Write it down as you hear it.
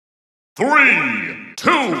3,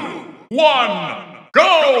 2, 1,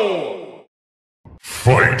 go!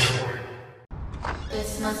 Fight!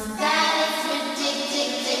 This my style is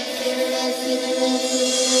ridiculous.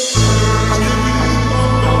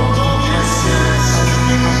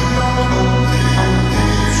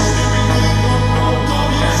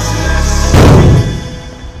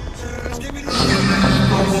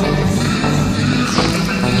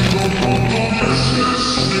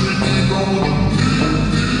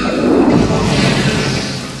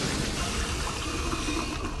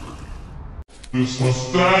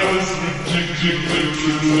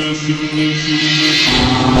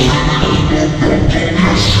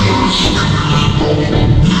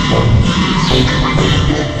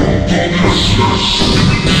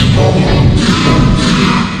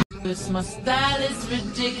 This my style is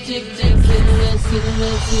ridiculous.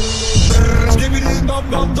 Skibidi dum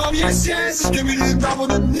dum dum, yes yes. Skibidi dum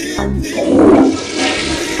dum dim dim.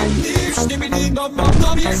 Skibidi dum dum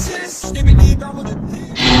dum, yes yes. Skibidi dum dum dim.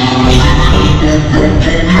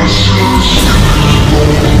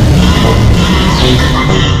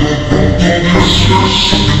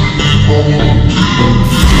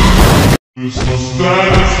 This my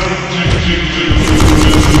style is ridiculous.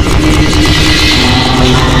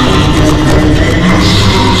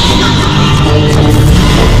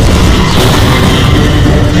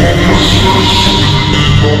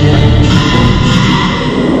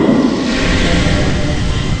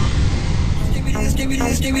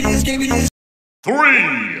 Skibidi.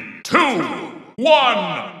 3, 2,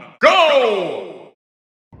 1, go!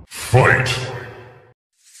 Fight!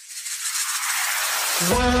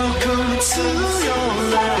 Welcome to your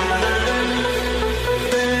life.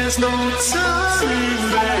 There's no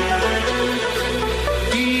turning back.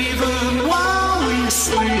 Even while we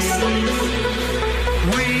sleep,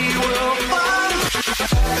 we will fight.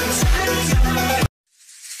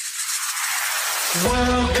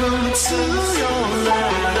 Welcome to your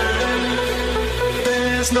life.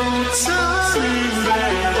 There's no turning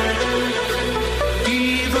back.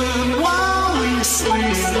 Even while we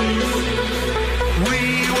sleep, we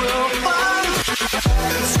will fight.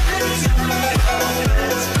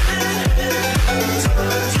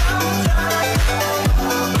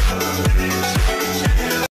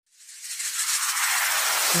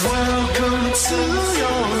 Welcome to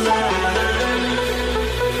your life.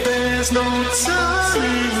 There's no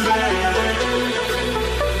turning back.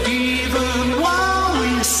 Even while we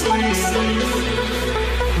sleep,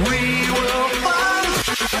 we will fight.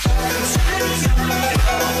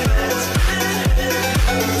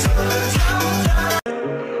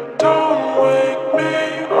 Don't wake me,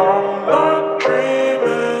 I'm not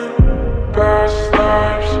dreaming. Past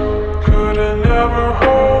lives couldn't ever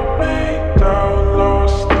hold me down.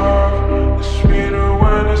 Lost love is sweeter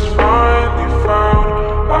when it's finally found.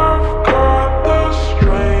 I've got the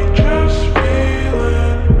strangest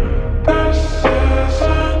feeling. This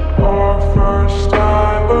isn't our first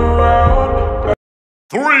time around.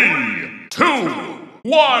 3, 2,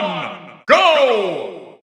 1, go!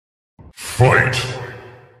 Fight!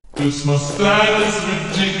 This my style is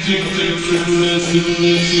ridiculous.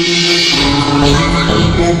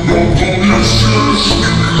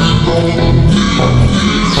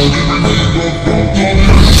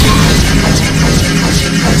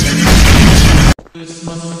 This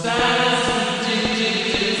my style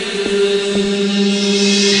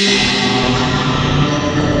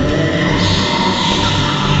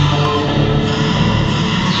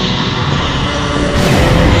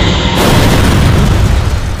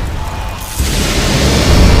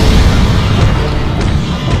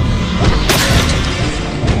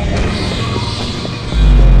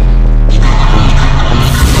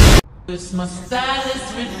This my style is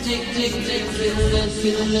ridiculous.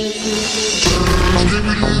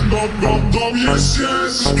 Skibidi dum dum dum, yes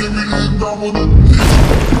yes. Skibidi dum dum dim.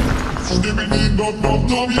 Skibidi dum dum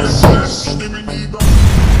dum, yes yes. Skibidi dum.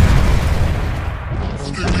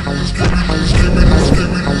 Skibidi.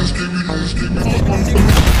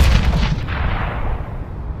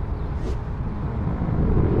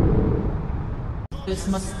 This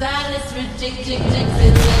my style is ridiculous.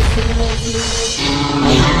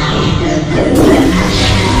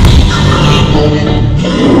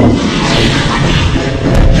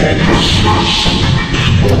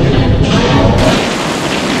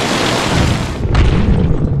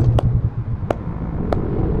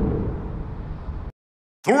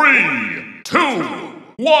 Three, two,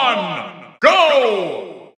 one,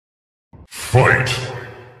 go! Fight!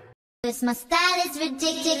 This my style is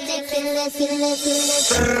ridiculous.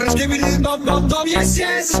 Skibidi dum dum dum, yes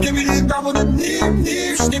yes. Skibidi dum dum dim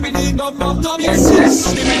dim. Skibidi dum dum dum, yes yes.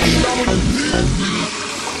 Skibidi dum dum dim dim.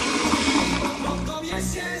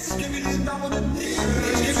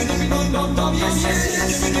 This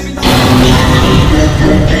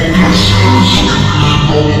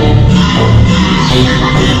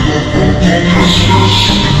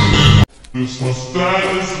my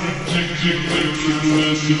style is ridiculous.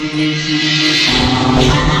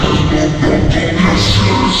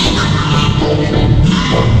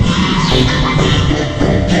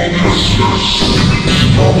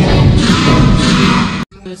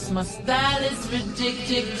 This my style is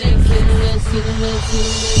ridiculous.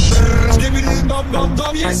 Skibidi dum dum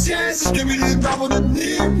dum, yes yes. Skibidi dum dum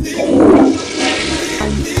dim dim.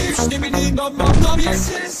 Skibidi dum dum dum,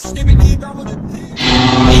 yes yes. Skibidi dum dum dim.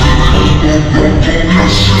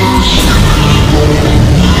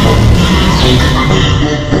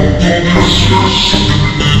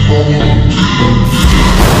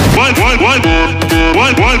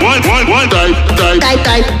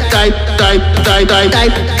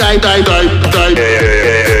 One.